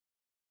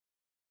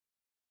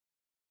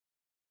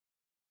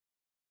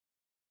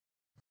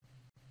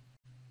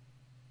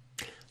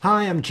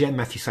Hi, I'm Jen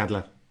Matthew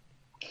Sadler.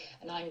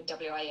 And I'm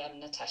WIM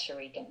Natasha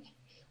Regan.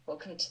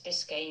 Welcome to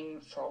this game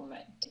from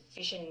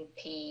Division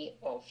P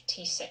of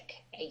TCEC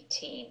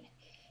 18.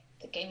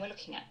 The game we're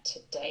looking at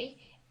today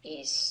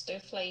is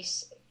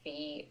Stoofvlees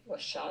v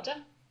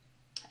Rossolimo,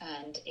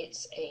 and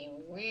it's a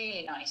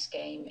really nice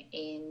game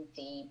in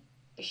the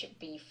Bishop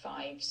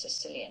B5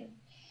 Sicilian.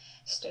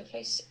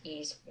 Stoofvlees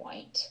is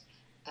white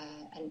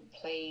and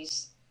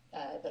plays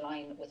the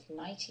line with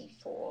knight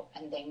e4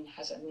 and then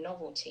has a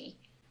novelty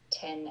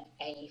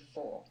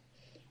 10a4.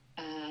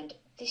 And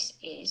this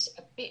is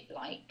a bit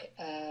like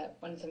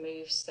one of the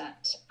moves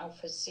that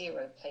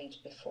AlphaZero played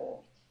before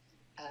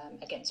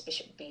against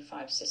Bishop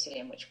B5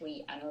 Sicilian, which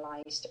we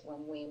analysed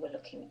when we were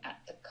looking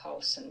at the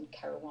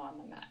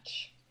Carlsen-Caruana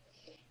match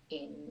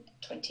in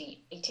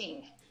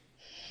 2018.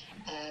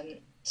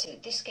 So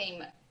this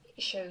game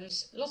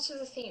shows lots of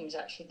the themes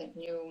actually that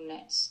neural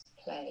nets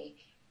play.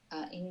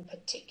 In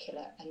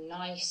particular, a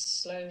nice,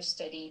 slow,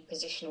 steady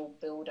positional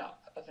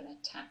build-up of an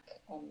attack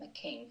on the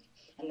king,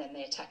 and then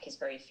the attack is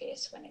very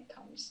fierce when it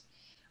comes.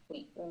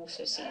 We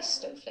also see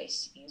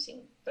Stoofvlees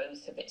using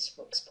both of its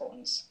rook's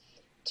pawns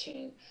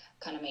to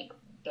kind of make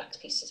black's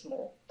pieces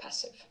more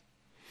passive.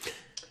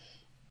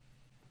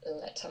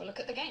 Let's have a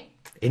look at the game.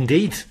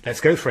 Indeed,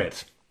 let's go for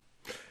it.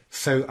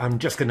 So I'm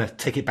just going to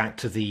take it back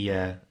to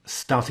the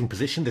starting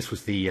position. This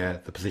was the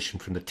position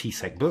from the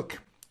TCEC book.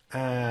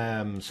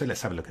 So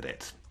let's have a look at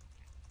it.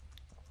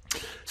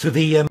 So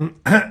the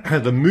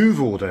the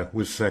move order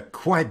was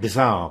quite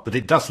bizarre, but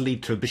it does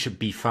lead to a Bishop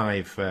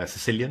B5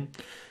 Sicilian.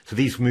 So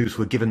these moves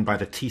were given by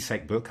the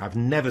TCEC book. I've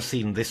never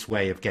seen this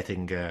way of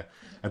getting a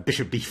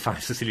Bishop B5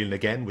 Sicilian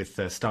again,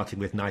 with starting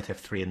with knight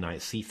F3 and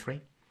knight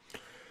C3.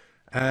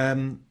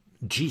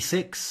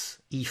 G6,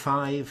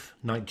 E5,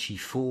 knight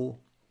G4,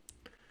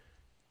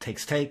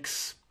 takes,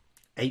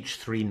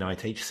 H3, knight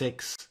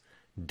H6,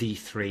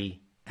 D3,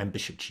 and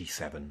Bishop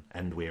G7,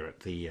 and we're at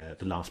the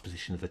last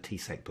position of the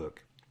TCEC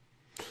book.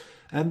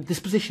 This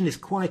position is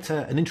quite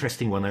an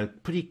interesting one, a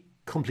pretty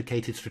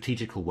complicated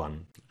strategical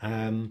one.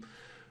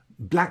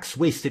 Black's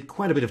wasted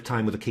quite a bit of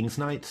time with the king's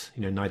knight,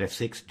 knight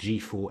f6,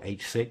 g4,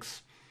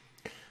 h6.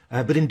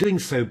 But in doing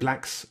so,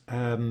 Black's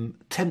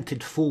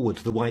tempted forward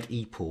the white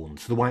e-pawn.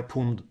 So the white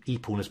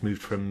e-pawn has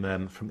moved from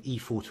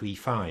e4 to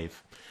e5.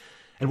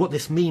 And what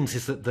this means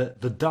is that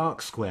the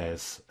dark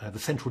squares, the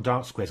central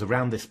dark squares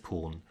around this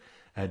pawn,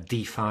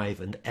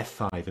 d5 and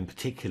f5 in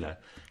particular,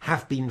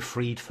 have been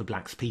freed for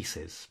Black's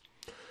pieces.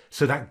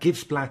 So that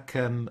gives Black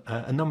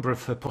a number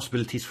of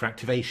possibilities for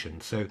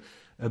activation. So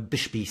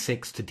bishop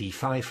e6 to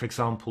d5, for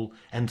example,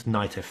 and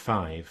knight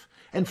f5.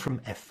 And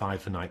from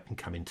f5, the knight can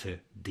come into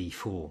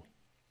d4.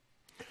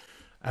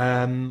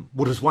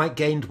 What has White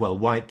gained? Well,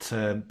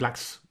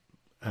 Black's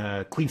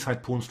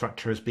queenside pawn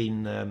structure has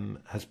been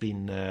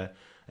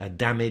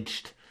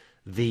damaged.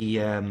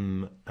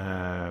 And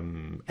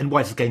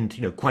White has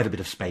gained, quite a bit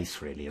of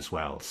space really as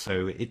well.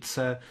 So it's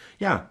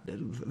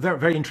very,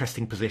 very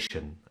interesting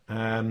position.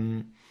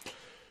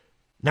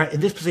 Now,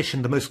 in this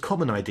position, the most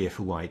common idea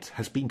for White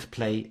has been to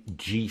play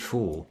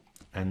g4.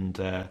 And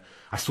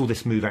I saw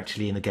this move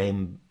actually in a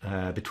game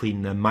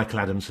between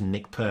Michael Adams and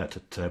Nick Pert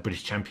at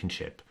British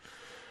Championship.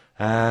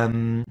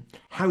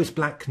 How is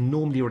Black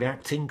normally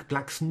reacting?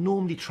 Black's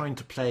normally trying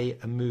to play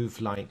a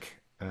move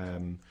like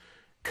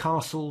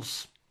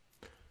castles,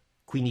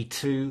 queen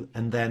e2,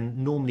 and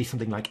then normally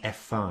something like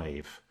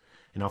f5.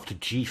 And after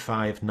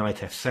g5, knight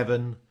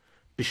f7,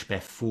 bishop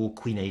f4,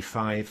 queen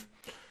a5.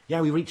 Yeah,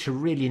 we reach a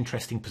really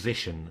interesting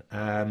position.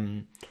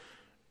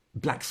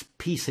 Black's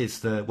pieces,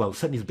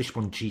 certainly the bishop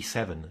on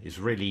g7 is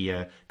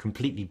really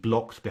completely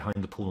blocked behind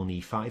the pawn on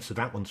e5, so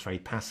that one's very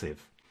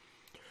passive.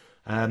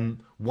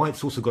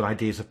 White's also got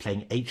ideas of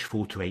playing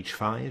h4 to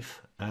h5.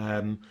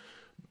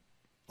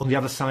 On the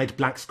other side,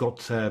 Black's got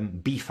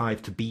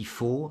b5 to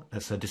b4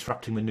 as a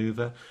disrupting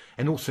maneuver,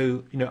 and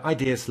also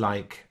ideas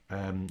like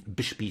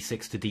bishop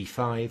e6 to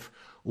d5,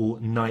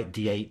 or knight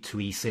d8 to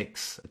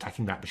e6,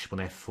 attacking that bishop on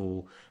f4,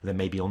 and then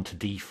maybe on to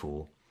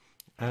d4.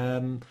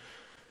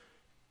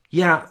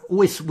 Yeah,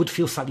 always would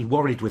feel slightly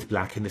worried with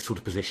Black in this sort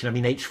of position. I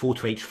mean, h4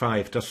 to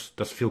h5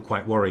 does feel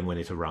quite worrying when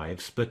it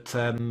arrives, but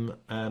the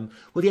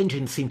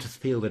engine seems to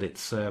feel that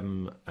it's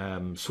sort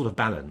of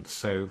balanced.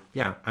 So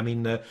yeah, I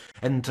mean,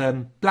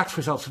 Black's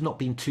results have not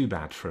been too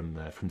bad from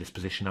this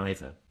position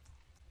either.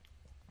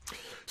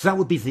 So that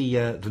would be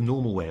the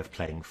normal way of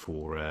playing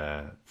for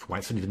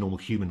White, certainly the normal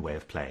human way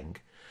of playing.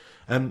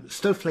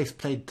 Stoofvlees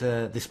played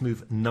this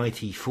move knight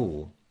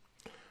e4.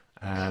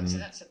 So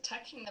that's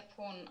attacking the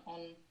pawn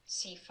on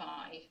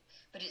c5,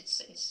 but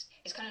it's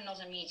kind of not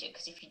immediate,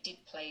 because if you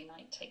did play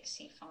knight takes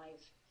c5,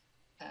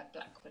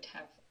 Black would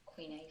have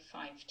queen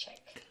a5 check.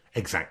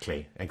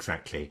 Exactly.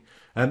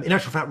 In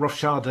actual fact,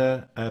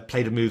 Rossolimo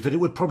played a move that it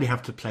would probably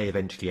have to play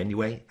eventually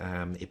anyway.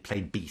 It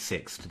played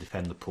b6 to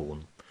defend the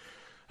pawn.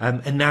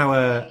 And now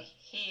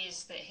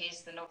here's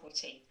the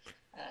novelty.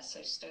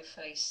 So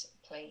Stoofvlees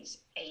plays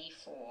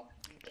a4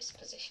 in this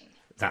position.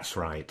 That's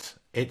right.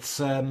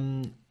 It's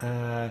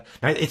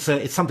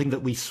it's something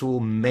that we saw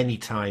many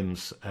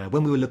times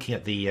when we were looking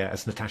at the,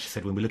 as Natasha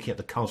said, when we were looking at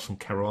the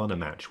Carlsen-Caruana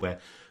match, where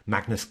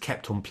Magnus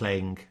kept on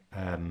playing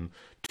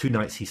 2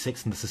 knight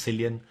c6 in the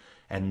Sicilian,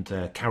 and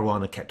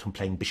Caruana kept on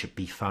playing bishop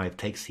b5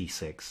 takes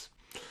c6.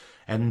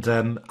 And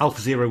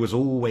AlphaZero was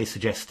always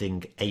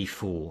suggesting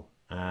a4.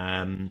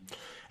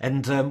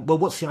 Well,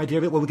 what's the idea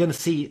of it? Well, we're going to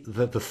see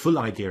the full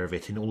idea of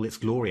it in all its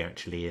glory,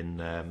 actually, in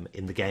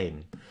the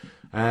game.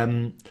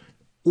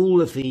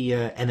 All of the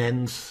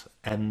NNs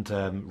and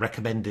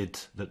recommended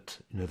that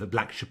that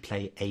Black should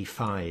play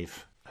a5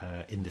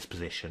 in this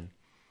position,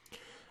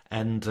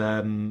 and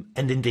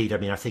indeed, I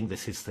mean, I think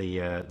this is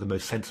the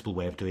most sensible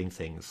way of doing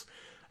things.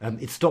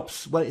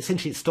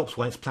 Essentially, it stops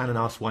White's plan and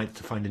asks White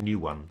to find a new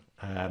one.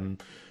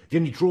 The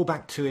only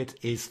drawback to it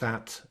is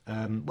that,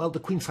 well, the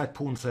queenside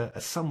pawns are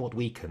somewhat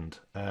weakened.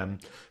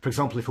 For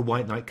example, if a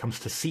white knight comes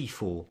to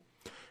c4,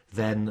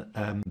 then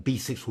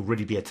b6 will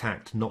really be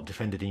attacked, not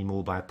defended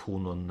anymore by a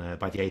pawn on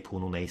by the a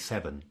pawn on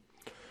a7.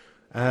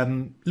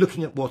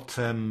 Looking at what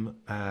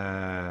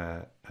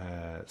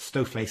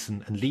Stoofvlees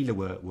and Leela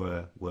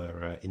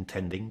were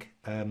intending,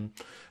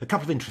 a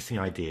couple of interesting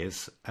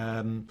ideas.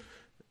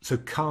 So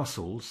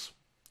castles,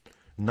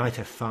 knight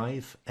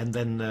f5, and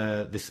then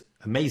this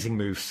amazing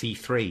move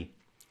c3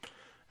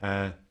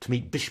 to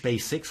meet bishop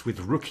a6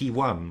 with rook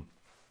e1.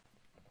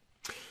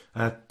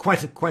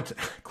 Quite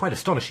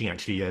astonishing,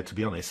 actually, to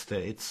be honest.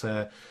 It's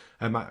I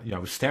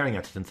was staring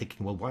at it and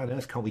thinking, well, why on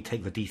earth can't we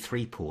take the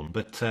d3 pawn?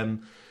 But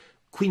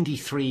queen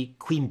d3,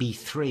 queen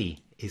b3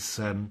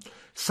 is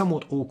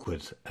somewhat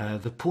awkward.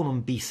 The pawn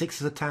on b6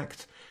 is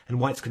attacked, and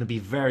White's going to be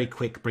very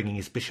quick bringing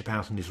his bishop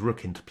out and his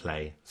rook into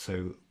play.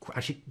 So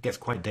actually gets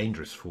quite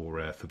dangerous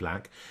for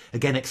Black.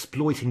 Again,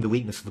 exploiting the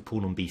weakness of the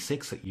pawn on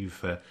b6 that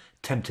you've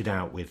tempted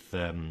out with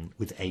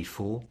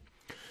a4.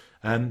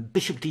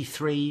 Bishop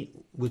d3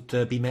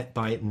 would be met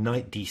by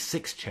knight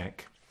d6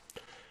 check.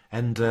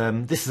 And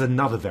this is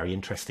another very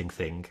interesting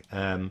thing.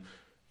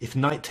 If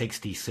knight takes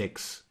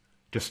d6,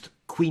 just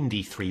queen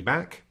d3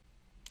 back,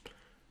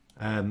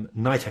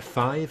 knight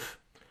f5.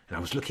 And I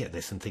was looking at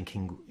this and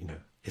thinking,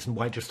 isn't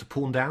White just a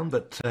pawn down?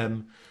 But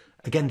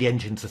again, the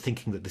engines are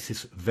thinking that this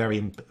is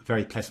very,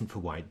 very pleasant for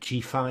White.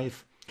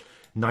 g5,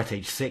 knight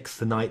h6,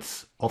 the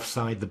knight's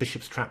offside, the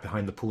bishop's trapped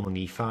behind the pawn on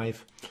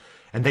e5.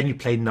 And then you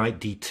play knight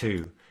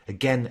d2.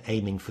 Again,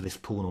 aiming for this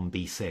pawn on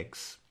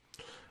b6,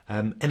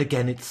 and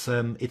again, it's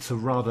a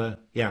rather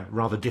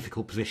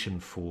difficult position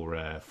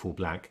for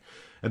Black,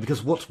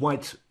 because what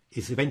White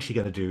is eventually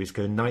going to do is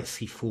go knight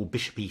c4,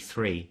 bishop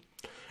e3,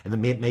 and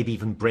then maybe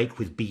even break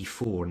with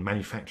b4 and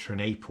manufacture an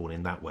a pawn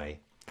in that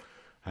way.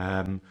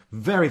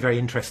 Very, very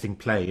interesting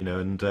play,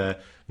 and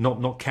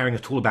not caring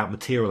at all about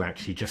material,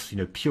 actually, just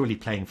purely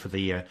playing for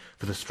the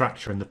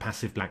structure and the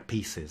passive Black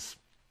pieces.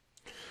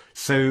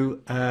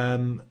 So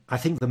I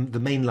think the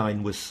main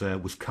line was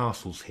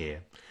castles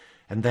here,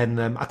 and then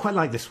I quite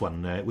like this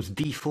one. It was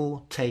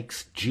d4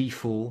 takes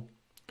g4,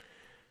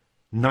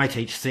 knight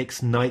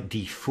h6, knight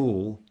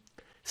d4,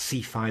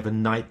 c5,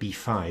 and knight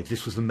b5.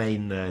 This was the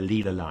main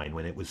Leela line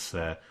when it was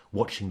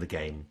watching the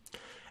game,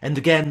 and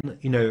again,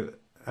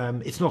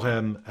 it's not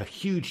a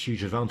huge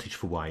advantage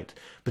for White,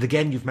 but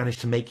again, you've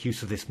managed to make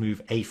use of this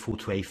move a4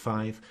 to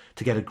a5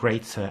 to get a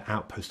great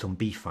outpost on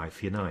b5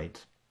 for your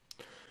knight.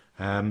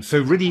 So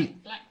really,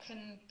 Black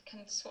can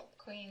swap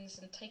queens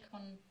and take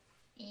on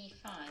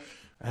e5.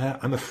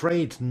 I'm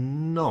afraid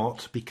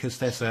not, because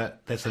there's a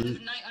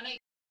knight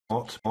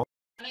on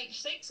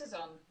h6 is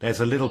on.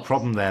 There's a little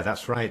problem there.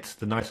 That's right.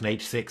 The knight on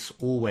h6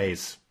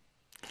 always.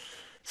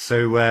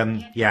 So So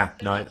knight.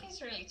 Black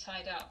is really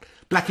tied up.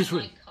 Black is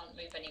Knight can't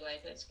move anyway,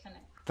 but it's kind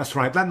of. That's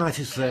right. That knight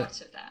is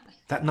out of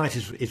that knight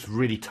is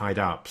really tied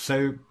up.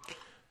 So,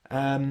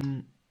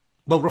 well,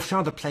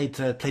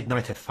 rofChade played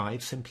knight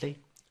f5 simply.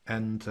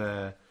 And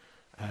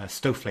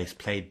Stoofvlees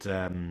played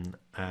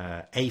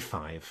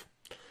a5,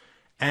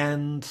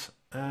 and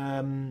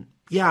I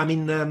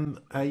mean,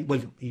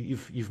 well,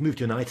 you've moved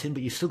your knight in,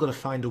 but you've still got to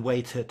find a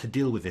way to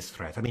deal with this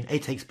threat. I mean, a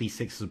takes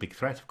b6 is a big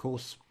threat, of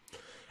course.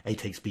 A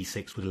takes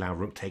b6 would allow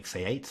rook takes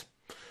a8.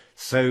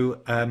 So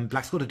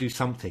Black's got to do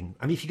something.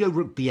 I mean, if you go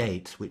rook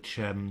b8, which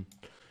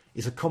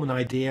is a common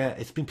idea,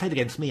 it's been played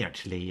against me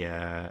actually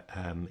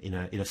in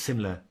a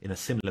similar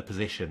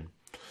position.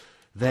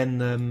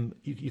 Then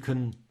you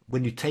can,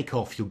 when you take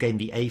off, you'll gain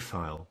the a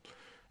file,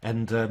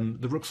 and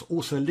the rook's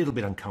also a little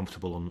bit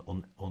uncomfortable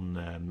on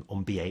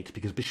b8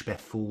 because bishop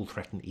f4 will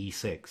threaten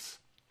e6.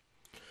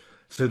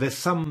 So there's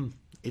some,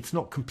 it's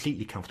not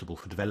completely comfortable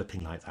for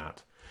developing like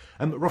that.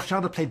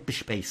 rofChade played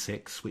bishop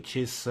a6, which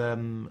is stops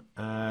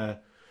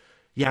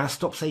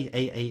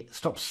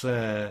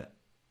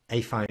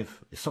a5,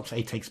 stops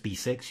a takes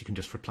b6. You can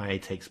just reply a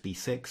takes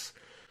b6.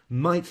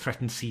 Might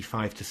threaten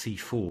c5 to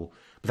c4.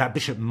 But that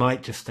bishop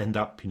might just end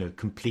up,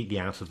 completely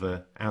out of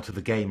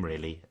the game,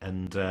 really.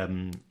 And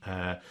the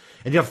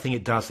other thing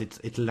it does,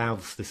 it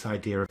allows this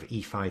idea of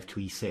e5 to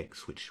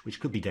e6, which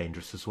could be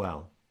dangerous as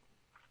well.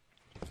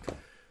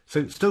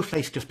 So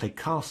Stoofvlees just played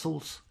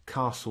castles,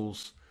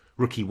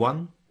 rook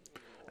e1,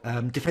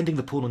 defending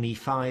the pawn on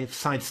e5,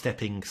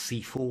 sidestepping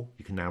c4.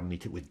 You can now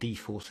meet it with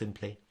d4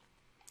 simply.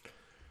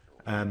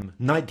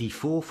 Knight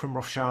d4 from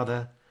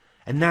rofChade.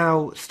 And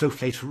now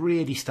Stoofvlees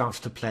really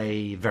starts to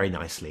play very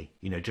nicely.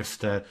 You know,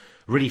 just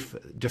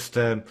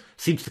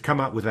seems to come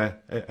up with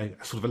a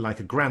sort of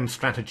like a grand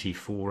strategy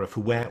for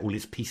where all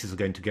its pieces are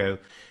going to go,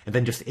 and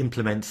then just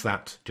implements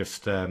that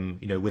just you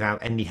know, without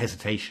any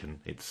hesitation.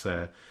 It's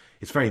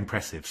very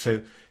impressive.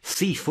 So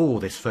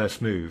c4, this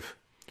first move,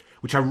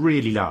 which I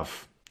really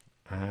love,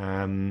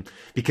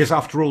 because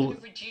after all,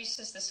 it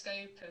reduces the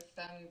scope of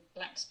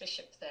Black's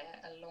bishop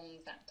there along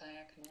that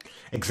diagonal.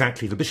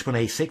 Exactly. The bishop on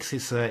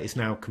a6 is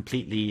now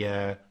completely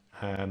well,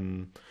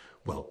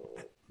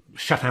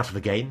 shut out of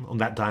the game on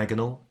that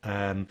diagonal.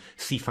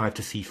 c5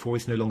 to c4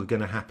 is no longer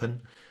going to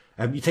happen.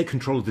 You take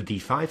control of the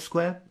d5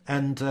 square,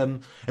 and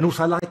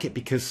also I like it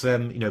because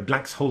you know,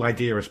 Black's whole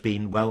idea has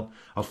been, well,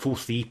 I'll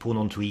force the e-pawn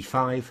onto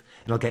e5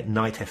 and I'll get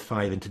knight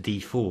f5 into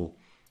d4.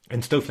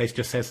 And Stoofvlees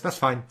just says, that's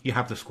fine, you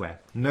have the square.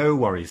 No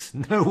worries,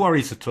 no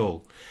worries at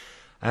all.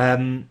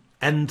 In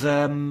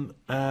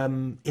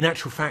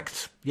actual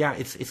fact, yeah,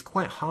 it's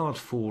quite hard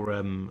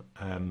for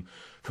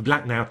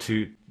Black now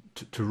to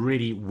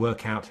really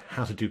work out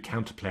how to do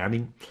counterplay. I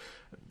mean,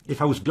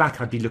 if I was Black,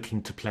 I'd be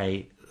looking to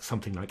play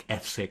something like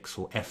f6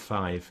 or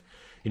f5,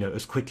 you know,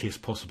 as quickly as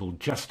possible,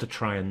 just to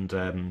try and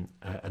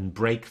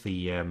break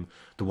the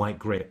white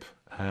grip.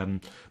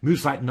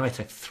 Moves like knight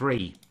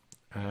f3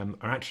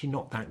 are actually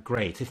not that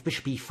great. If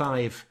bishop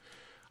e5,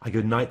 I go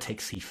knight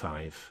takes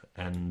c5,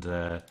 and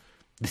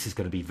this is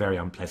going to be very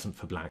unpleasant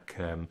for Black.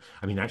 I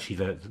mean, actually,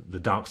 the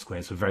dark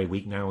squares are very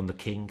weak now on the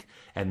king,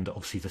 and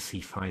obviously the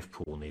c5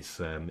 pawn is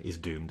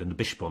doomed, and the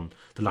bishop on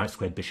the light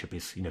squared bishop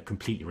is, you know,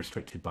 completely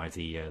restricted by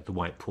the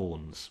white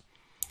pawns.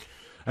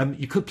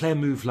 You could play a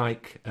move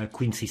like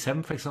queen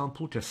c7, for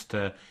example, just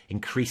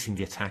increasing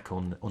the attack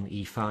on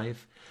e5,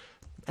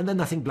 and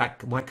then I think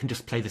white can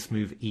just play this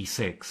move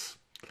e6,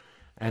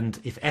 and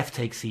if f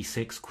takes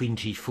e6, queen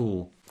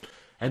g4,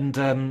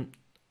 and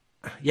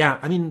yeah,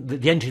 I mean,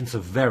 the engines are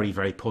very,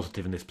 very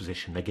positive in this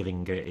position. They're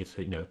giving it,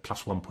 you know,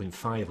 plus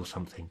 1.5 or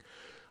something.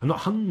 I'm not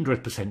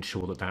 100%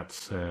 sure that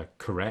that's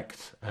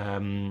correct.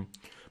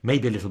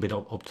 Maybe a little bit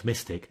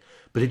optimistic,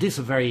 but it is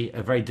a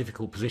very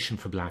difficult position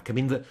for Black. I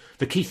mean,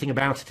 the key thing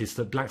about it is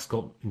that Black's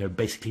got, you know,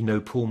 basically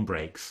no pawn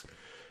breaks,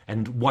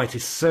 and White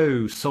is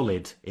so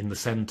solid in the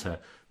centre.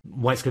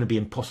 White's going to be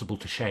impossible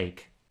to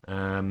shake,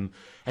 and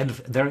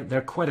there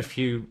are quite a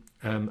few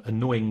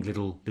annoying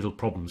little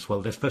problems.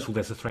 Well, first of all,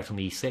 there's a threat on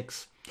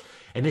e6,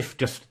 and if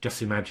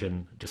just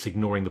imagine, just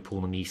ignoring the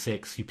pawn on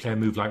e6, you play a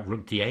move like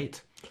rook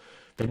d8,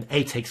 then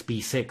a takes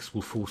b6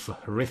 will force a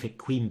horrific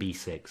queen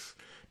b6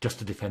 just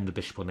to defend the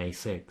bishop on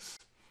a6.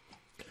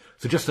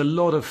 So just a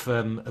lot of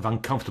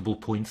uncomfortable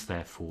points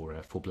there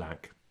for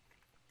Black.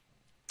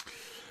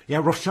 Yeah,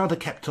 rofChade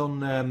kept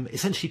on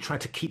essentially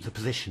trying to keep the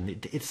position.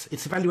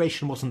 Its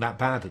evaluation wasn't that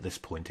bad at this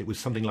point. It was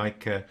something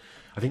like, I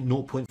think,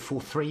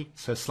 0.43,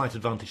 so a slight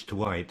advantage to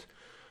White.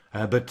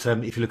 But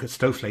if you look at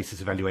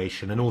Stoofvlees'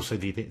 evaluation, and also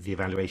the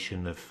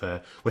evaluation of,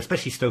 well,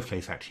 especially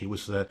Stoofvlees actually,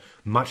 was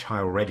much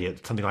higher already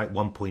at something like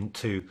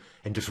 1.2,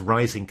 and just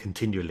rising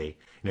continually.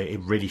 You know,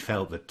 it really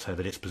felt that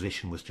its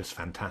position was just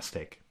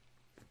fantastic.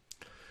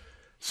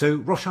 So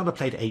rofChade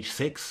played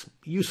h6,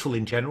 useful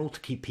in general to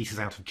keep pieces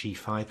out of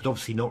g5, but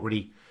obviously not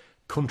really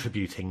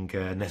contributing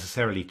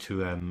necessarily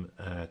to a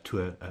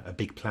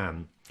big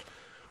plan.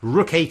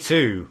 Rook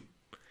a2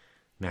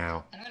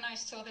 now. And when I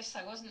saw this,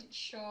 I wasn't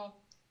sure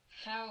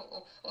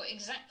how or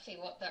exactly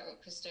what that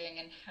rook was doing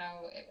and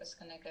how it was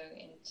going to go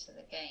into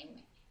the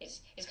game.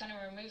 It's kind of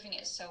removing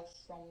itself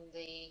from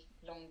the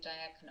long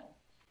diagonal,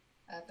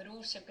 but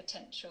also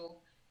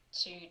potential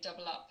to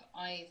double up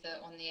either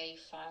on the a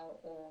file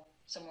or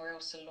somewhere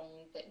else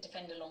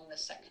defend along the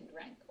second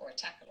rank or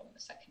attack along the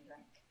second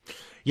rank.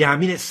 Yeah, I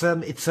mean, it's a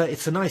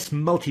nice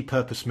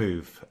multi-purpose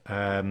move,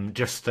 and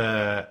just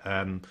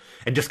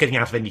getting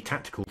out of any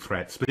tactical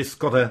threats, but it's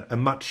got a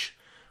much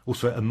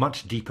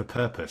deeper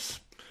purpose.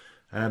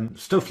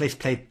 Stoofvlees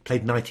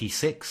played knight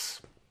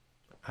e6,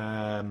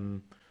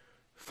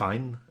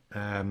 fine,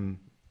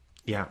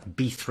 yeah,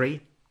 b3.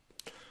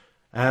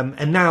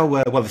 And now,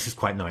 well, this is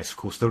quite nice, of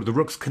course. The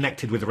rook's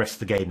connected with the rest of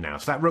the game now.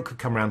 So that rook could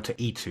come around to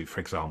e2, for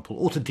example,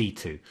 or to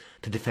d2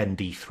 to defend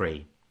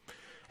d3.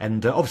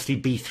 And obviously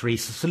b3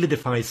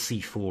 solidifies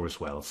c4 as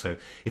well. So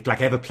if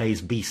Black ever plays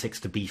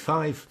b6 to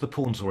b5, the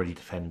pawn's already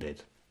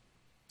defended.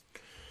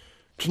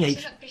 King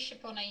so that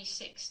bishop on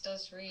a6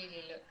 does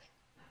really look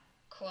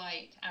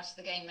quite out of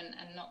the game and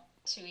not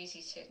too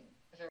easy to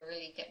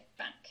really get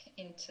back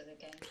into the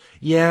game.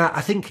 Yeah,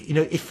 I think, you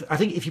know,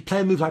 if you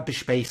play a move like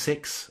bishop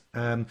a6,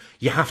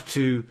 you have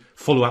to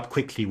follow up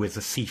quickly with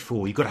a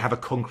c4. You've got to have a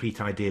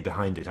concrete idea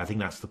behind it. I think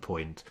that's the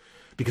point,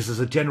 because as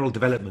a general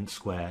development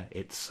square,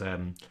 it's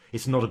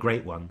not a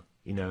great one,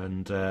 you know,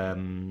 and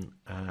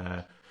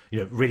you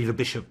know, really the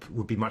bishop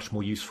would be much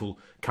more useful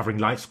covering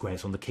light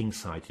squares on the king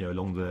side, you know,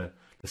 along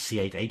the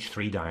c8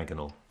 h3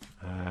 diagonal.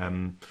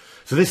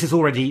 So this is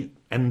already,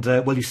 and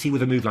well, you see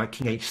with a move like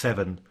king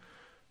h7,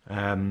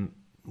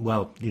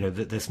 well, you know,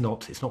 it's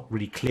not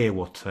really clear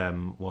what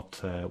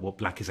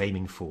black is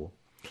aiming for.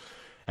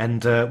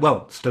 And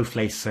well,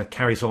 Stoofvlees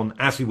carries on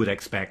as we would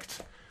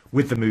expect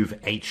with the move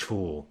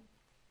h4.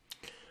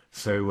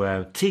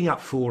 So teeing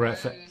up for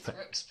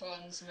rook's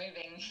pawns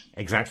moving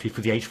exactly for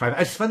the h5.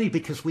 It's funny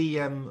because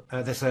we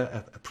there's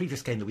a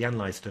previous game that we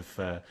analysed of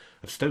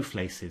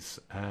Stoofvlees.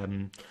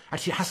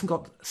 Actually, it hasn't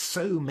got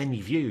so many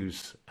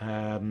views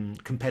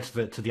compared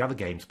to the other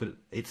games, but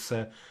it's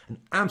an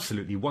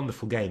absolutely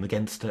wonderful game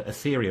against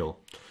Ethereal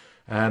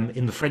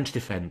in the French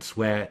defence,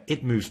 where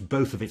it moves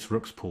both of its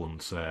rook's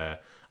pawns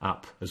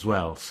up as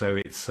well. So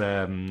it's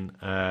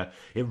it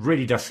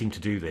really does seem to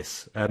do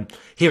this.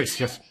 Here it's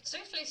just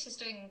Stoofvlees is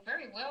doing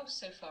very well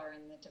so far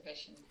in the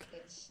division.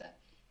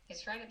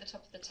 It's right at the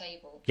top of the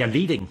table. Yeah,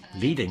 leading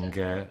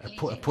a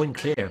point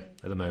clear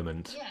at the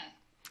moment. Yeah,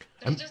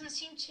 but it doesn't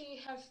seem to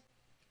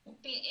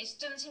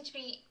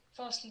be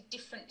vastly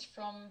different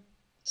from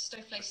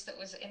Stoofvlees that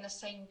was in the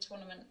same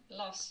tournament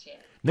last year.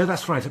 No,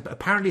 that's right.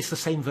 Apparently it's the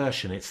same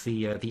version. It's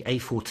the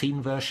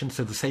A14 version,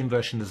 so the same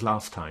version as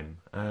last time.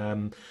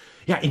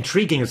 Yeah,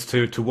 intriguing as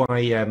to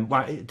why.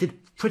 Well, it did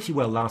pretty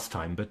well last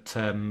time, but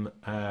you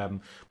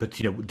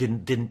know,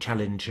 didn't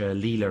challenge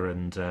Leela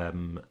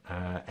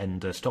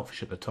and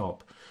Stockfish at the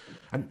top.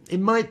 And it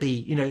might be,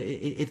 you know,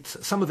 it's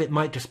some of it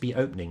might just be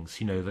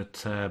openings. You know that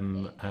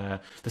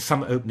there's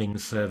some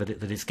openings that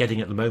it's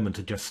getting at the moment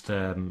are just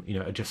you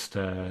know, are just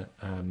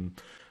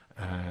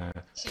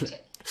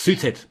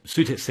suit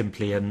it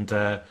simply. And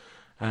I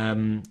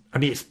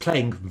mean, it's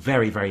playing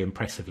very, very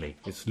impressively.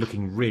 It's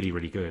looking really,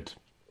 really good.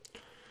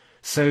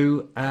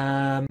 So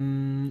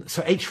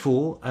so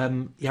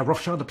h4, yeah,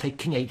 rofChade played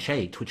king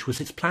h8, which was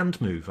its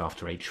planned move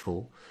after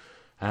h4,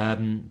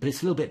 but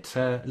it's a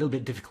little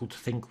bit difficult to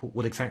think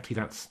what exactly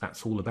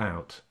that's all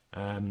about.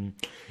 In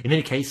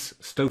any case,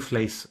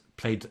 Stoofvlees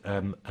played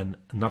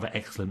another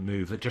excellent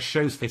move that just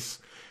shows this,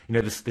 you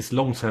know, this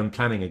long-term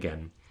planning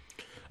again.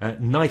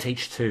 Knight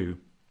h2.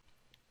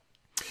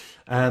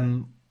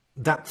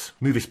 That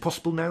move is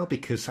possible now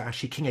because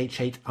actually king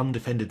h8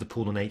 undefended the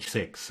pawn on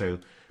h6, so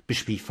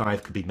bishop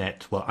e5 could be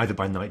met, well, either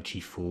by knight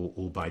g4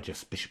 or by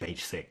just bishop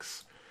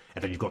h6,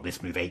 and then you've got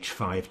this move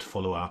h5 to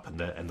follow up, and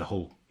the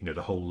whole, you know,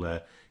 the whole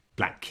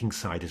black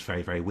kingside is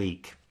very, very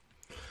weak.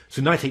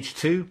 So knight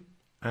h2,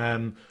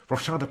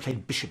 rofChade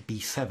played bishop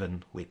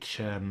b7,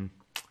 which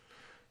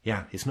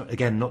yeah, it's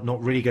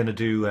not really going to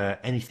do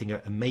anything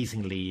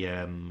amazingly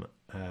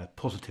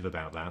positive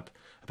about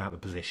the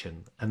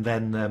position. And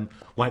then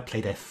white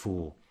played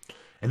f4.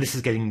 And this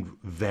is getting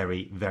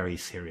very, very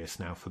serious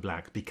now for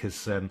black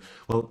because,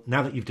 well,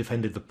 now that you've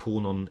defended the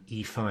pawn on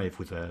e5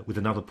 with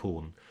another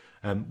pawn,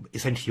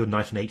 essentially your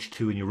knight on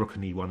h2 and your rook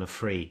on e1 are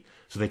free,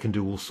 so they can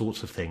do all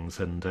sorts of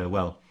things. And,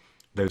 well,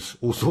 those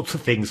all sorts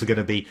of things are going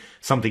to be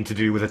something to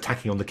do with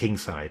attacking on the king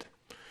side.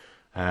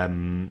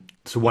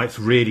 So white's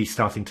really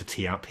starting to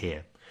tee up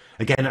here.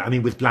 Again, I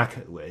mean, with black,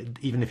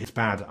 even if it's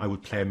bad, I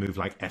would play a move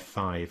like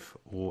f5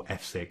 or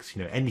f6,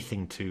 you know,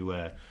 anything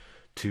to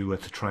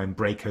try and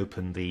break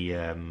open the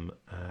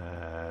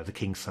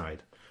king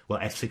side. Well,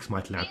 f6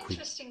 might allow queen.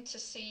 Interesting to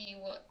see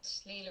what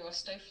Leela or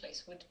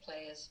Stoofvlees would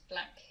play as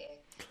black here,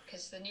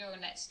 because the neural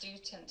nets do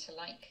tend to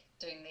like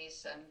doing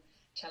these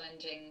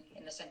challenging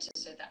in the centre,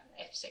 so that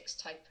f6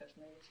 type of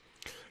move.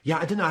 Yeah,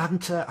 I don't know. I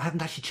haven't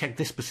actually checked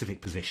this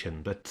specific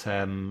position, but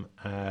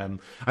I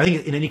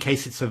think in any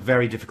case it's a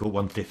very difficult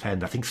one to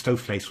defend. I think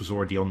Stoofvlees was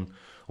already on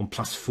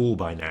 +4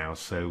 by now,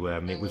 so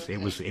it was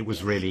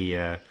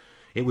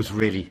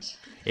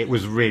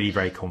really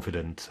very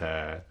confident.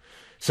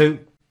 So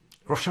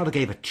rofChade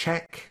gave a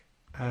check,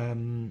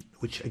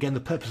 which again the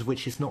purpose of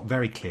which is not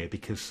very clear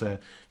because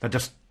that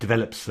just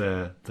develops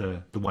the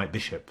white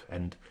bishop,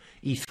 and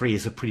e3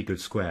 is a pretty good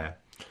square.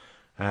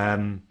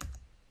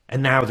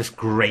 And now this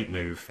great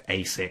move,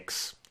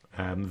 a6,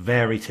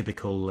 very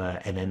typical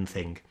NN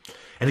thing.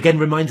 And again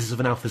reminds us of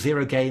an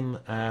AlphaZero game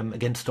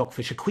against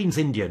Stockfish, a Queen's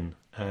Indian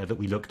that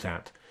we looked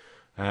at.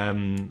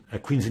 A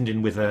Queen's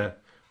Indian with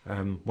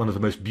one of the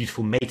most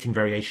beautiful mating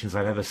variations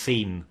I've ever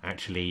seen,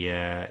 actually,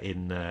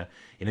 in a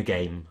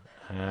game.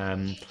 Yeah,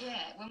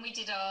 when we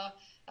did our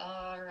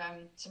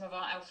some of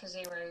our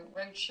AlphaZero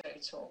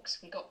roadshow talks,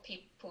 we got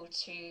people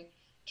to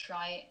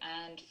try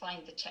and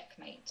find the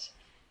checkmate.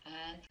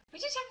 And we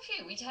did have a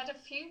few. We had a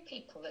few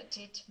people that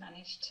did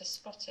manage to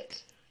spot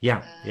it.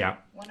 Yeah, yeah.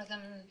 One of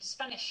them,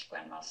 Spanish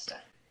grandmaster.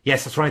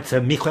 Yes, that's right.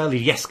 Miguel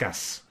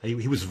Illescas.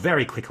 He was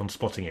very quick on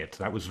spotting it.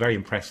 That was very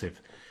impressive.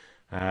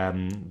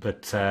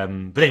 But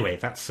anyway,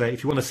 that's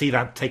if you want to see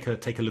that, take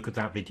a look at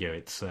that video.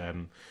 It's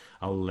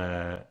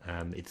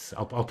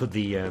I'll put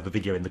the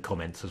video in the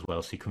comments as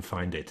well, so you can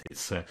find it.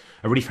 It's a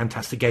really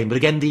fantastic game. But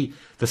again,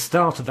 the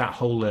start of that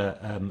whole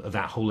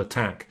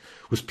attack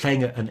was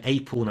playing an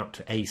a pawn up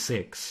to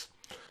a6,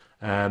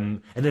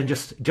 And then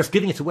just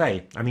giving it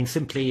away. I mean,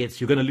 simply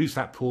you're going to lose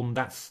that pawn.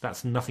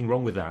 That's nothing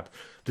wrong with that.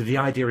 The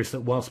idea is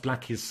that whilst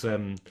black has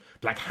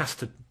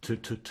to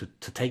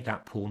take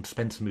that pawn,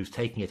 spend some moves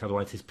taking it,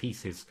 otherwise his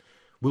pieces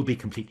will be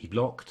completely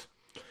blocked.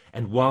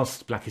 And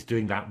whilst black is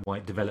doing that,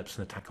 white develops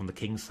an attack on the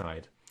king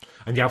side.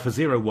 And the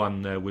AlphaZero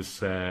one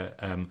was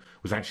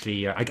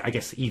actually, I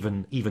guess,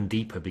 even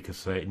deeper,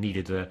 because it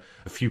needed a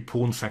few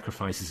pawn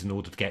sacrifices in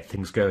order to get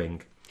things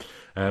going.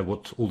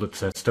 What all that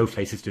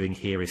Stoofvlees is doing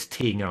here is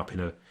teeing up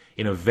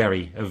in a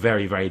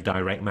very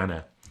direct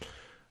manner.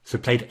 So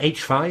played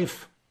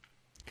h5,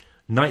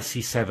 knight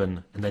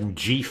c7, and then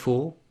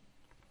g4.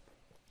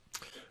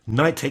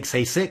 Knight takes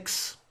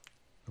a6,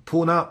 a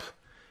pawn up,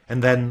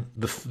 and then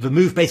the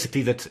move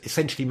basically that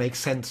essentially makes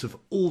sense of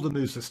all the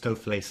moves that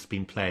Stoofvlees has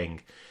been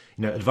playing.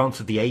 You know, advance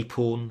of the a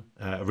pawn,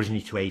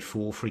 originally to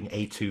a4, freeing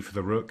a2 for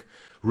the rook,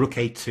 rook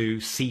a2,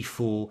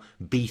 c4,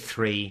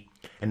 b3,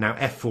 and now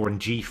f4 and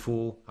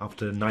g4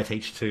 after knight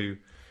h2,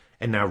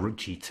 and now rook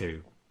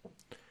g2.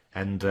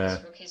 And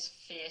this rook is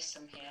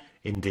fearsome here.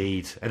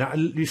 Indeed.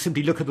 And you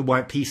simply look at the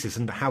white pieces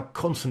and how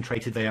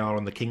concentrated they are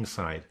on the king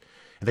side.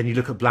 And then you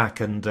look at black,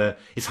 and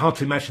it's hard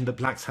to imagine that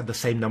black's had the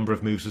same number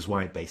of moves as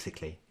white,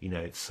 basically. You know,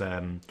 it's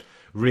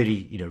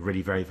really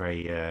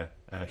very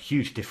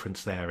huge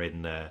difference there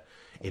in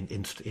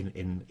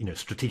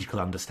strategical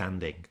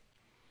understanding.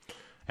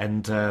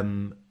 And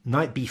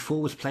knight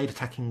b4 was played,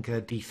 attacking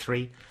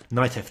d3.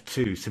 Knight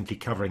f2, simply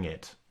covering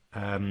it.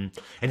 And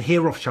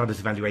here rofChade's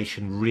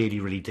evaluation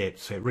really dipped.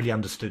 So it really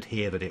understood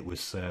here that it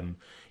was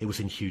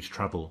in huge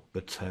trouble.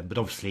 But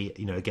obviously,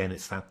 you know, again,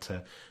 it's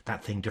that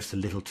thing just a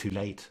little too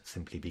late,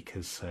 simply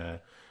because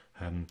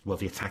well,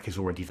 the attack is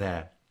already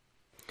there.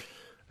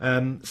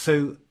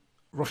 So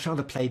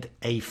rofChade played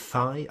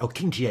a5, oh,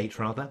 king g8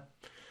 rather.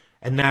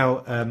 And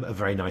now a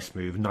very nice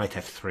move, knight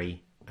f3.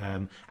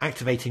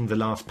 Activating the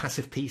last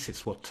passive piece.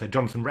 It's what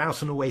Jonathan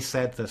Rowson always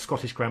said, the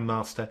Scottish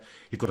Grandmaster.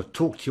 You've got to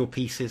talk to your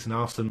pieces and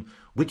ask them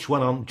which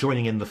one aren't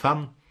joining in the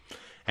fun.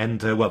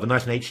 And, well, the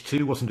knight on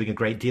h2 wasn't doing a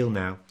great deal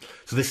now.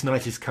 So this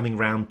knight is coming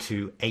round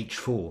to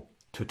h4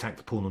 to attack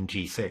the pawn on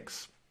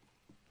g6.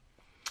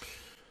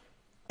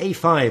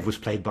 a5 was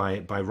played by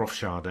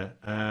rofChade.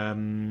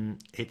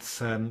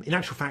 It's in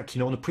actual fact, you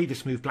know, on the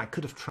previous move, black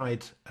could have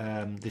tried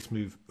this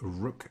move,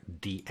 rook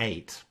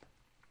d8.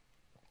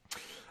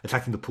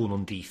 Attacking the pawn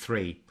on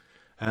d3.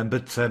 I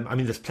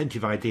mean, there's plenty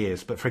of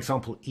ideas, but for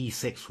example,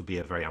 e6 would be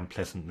a very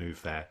unpleasant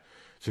move there.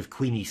 So if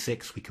queen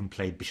e6, we can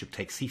play bishop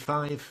takes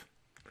c5,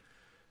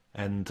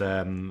 and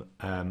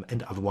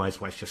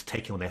otherwise, white's just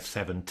taking on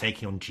f7,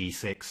 taking on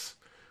g6.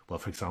 Well,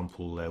 for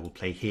example, we'll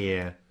play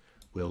here.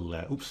 We'll,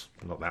 oops,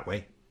 not that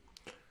way.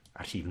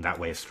 Actually, even that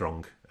way is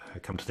strong.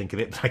 Come to think of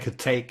it, I could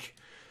take,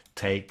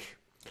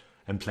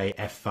 and play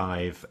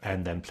f5,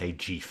 and then play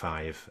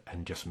g5,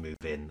 and just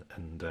move in,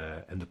 and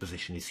the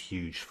position is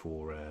huge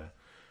for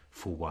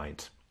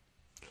white.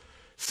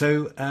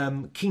 So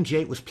king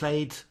g8 was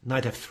played,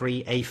 knight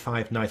f3,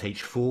 a5, knight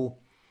h4.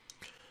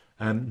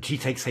 G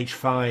takes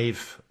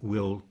h5,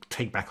 we'll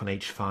take back on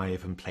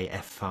h5 and play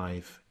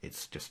f5.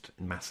 It's just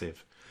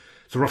massive.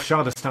 So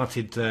rofChade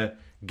started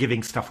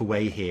giving stuff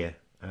away here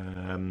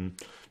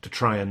to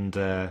try and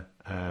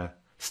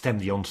stem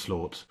the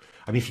onslaught.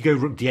 I mean, if you go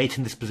rook d8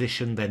 in this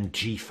position, then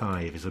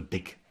g5 is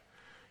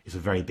a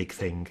very big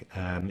thing.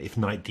 If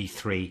knight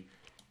d3,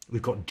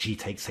 we've got g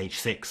takes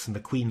h6, and the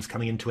queen's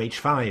coming into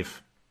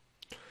h5.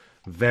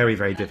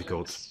 Very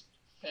difficult.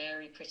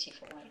 Very pretty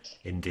for white.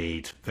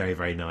 Indeed,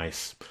 very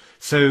nice.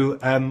 So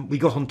we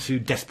got onto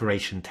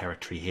desperation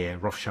territory here.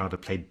 rofChade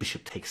played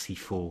bishop takes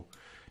c4,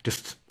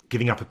 just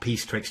giving up a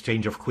piece to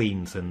exchange off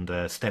queens and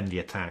stem the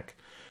attack.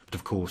 But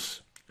of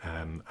course,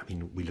 I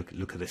mean, we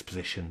look at this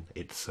position.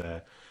 It's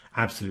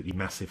absolutely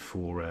massive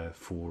for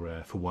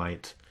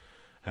white.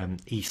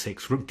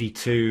 E6, rook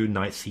d2,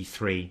 knight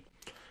c3,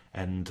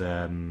 and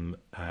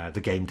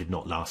the game did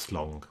not last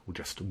long. We'll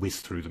just whiz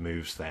through the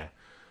moves there.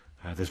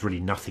 There's really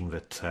nothing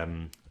that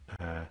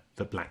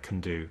that black can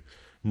do.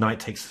 Knight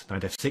takes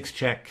knight f6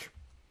 check,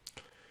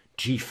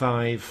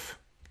 g5,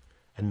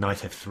 and knight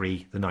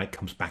f3. The knight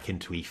comes back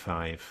into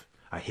e5.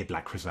 Here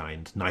black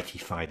resigned. Knight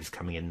e5 is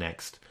coming in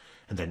next,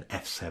 and then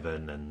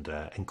f7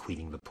 and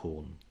queening the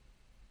pawn.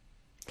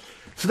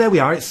 So there we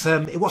are. It's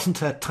it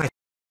wasn't a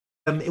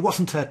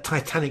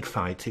titanic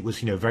fight. It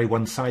was, you know, a very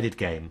one-sided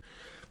game.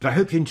 But I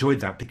hope you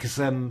enjoyed that, because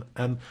I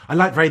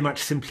like very much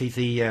simply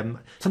the.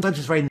 Sometimes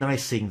it's very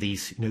nice seeing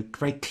these, you know,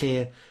 very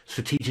clear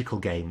strategical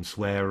games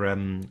where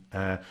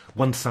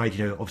one side,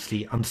 you know,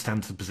 obviously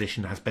understands the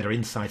position, has better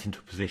insight into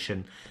a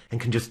position,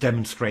 and can just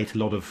demonstrate a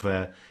lot of,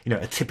 you know,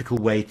 a typical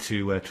way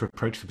to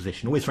approach the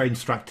position. Always very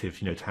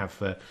instructive, you know, to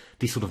have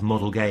these sort of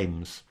model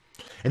games.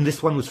 And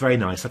this one was very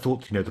nice. I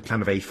thought, you know, the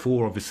plan of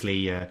a4,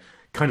 obviously,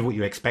 kind of what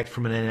you expect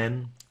from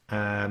an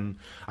NN.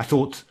 I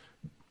thought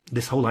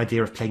this whole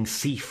idea of playing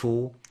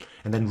c4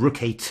 and then rook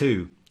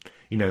a2,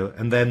 you know,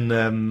 and then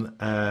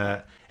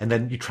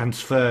you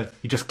transfer,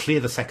 you just clear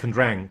the second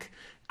rank,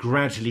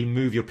 gradually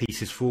move your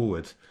pieces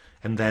forward,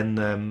 and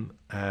then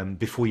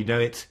before you know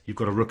it, you've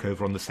got a rook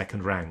over on the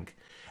second rank.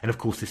 and of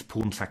course this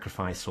pawn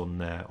sacrifice on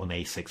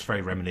a6,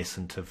 very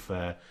reminiscent of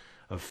a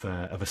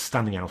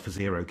stunning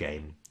AlphaZero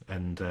game,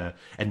 and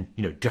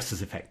you know, just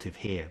as effective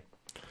here.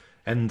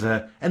 And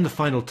the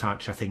final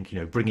touch, I think, you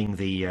know, bringing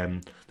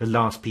the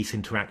last piece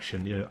into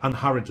action, you know,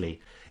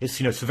 unhurriedly. It's,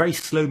 you know, it's a very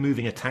slow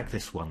moving attack,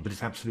 this one, but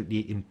it's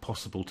absolutely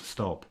impossible to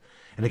stop.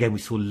 And again, we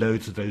saw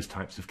loads of those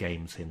types of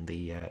games in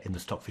the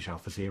Stockfish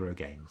AlphaZero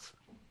games.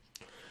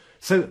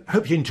 So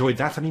hope you enjoyed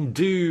that. I mean,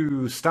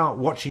 do start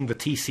watching the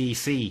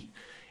TCEC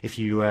if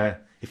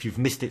you've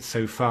missed it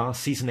so far.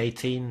 Season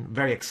 18,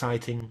 very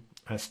exciting.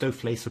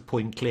 Stoofvlees a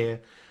point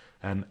clear.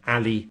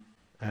 Ali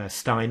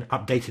Stein,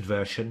 updated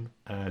version,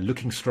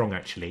 looking strong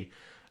actually.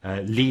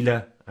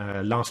 Leela,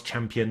 last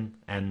champion,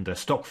 and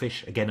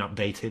Stockfish, again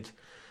updated.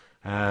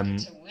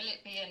 So will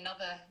it be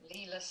another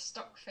Leela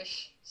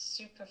Stockfish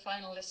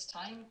Superfinal this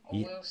time? Or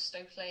will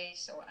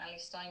Stoofvlees or Ali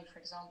Stein, for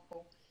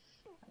example,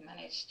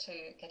 manage to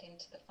get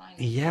into the final?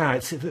 Yeah,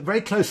 it's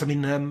very close. I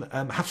mean,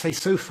 I have to say,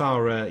 so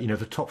far, you know,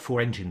 the top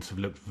 4 engines have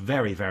looked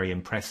very, very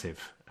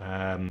impressive.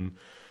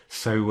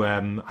 So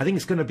I think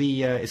it's going to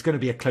be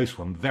a close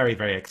one. Very,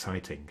 very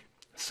exciting.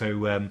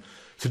 So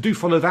so do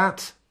follow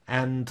that,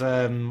 and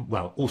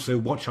well, also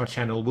watch our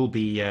channel. We'll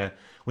be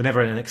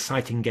whenever an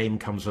exciting game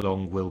comes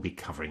along, we'll be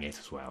covering it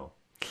as well.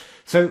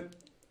 So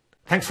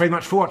thanks very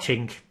much for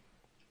watching.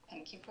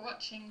 Thank you for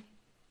watching.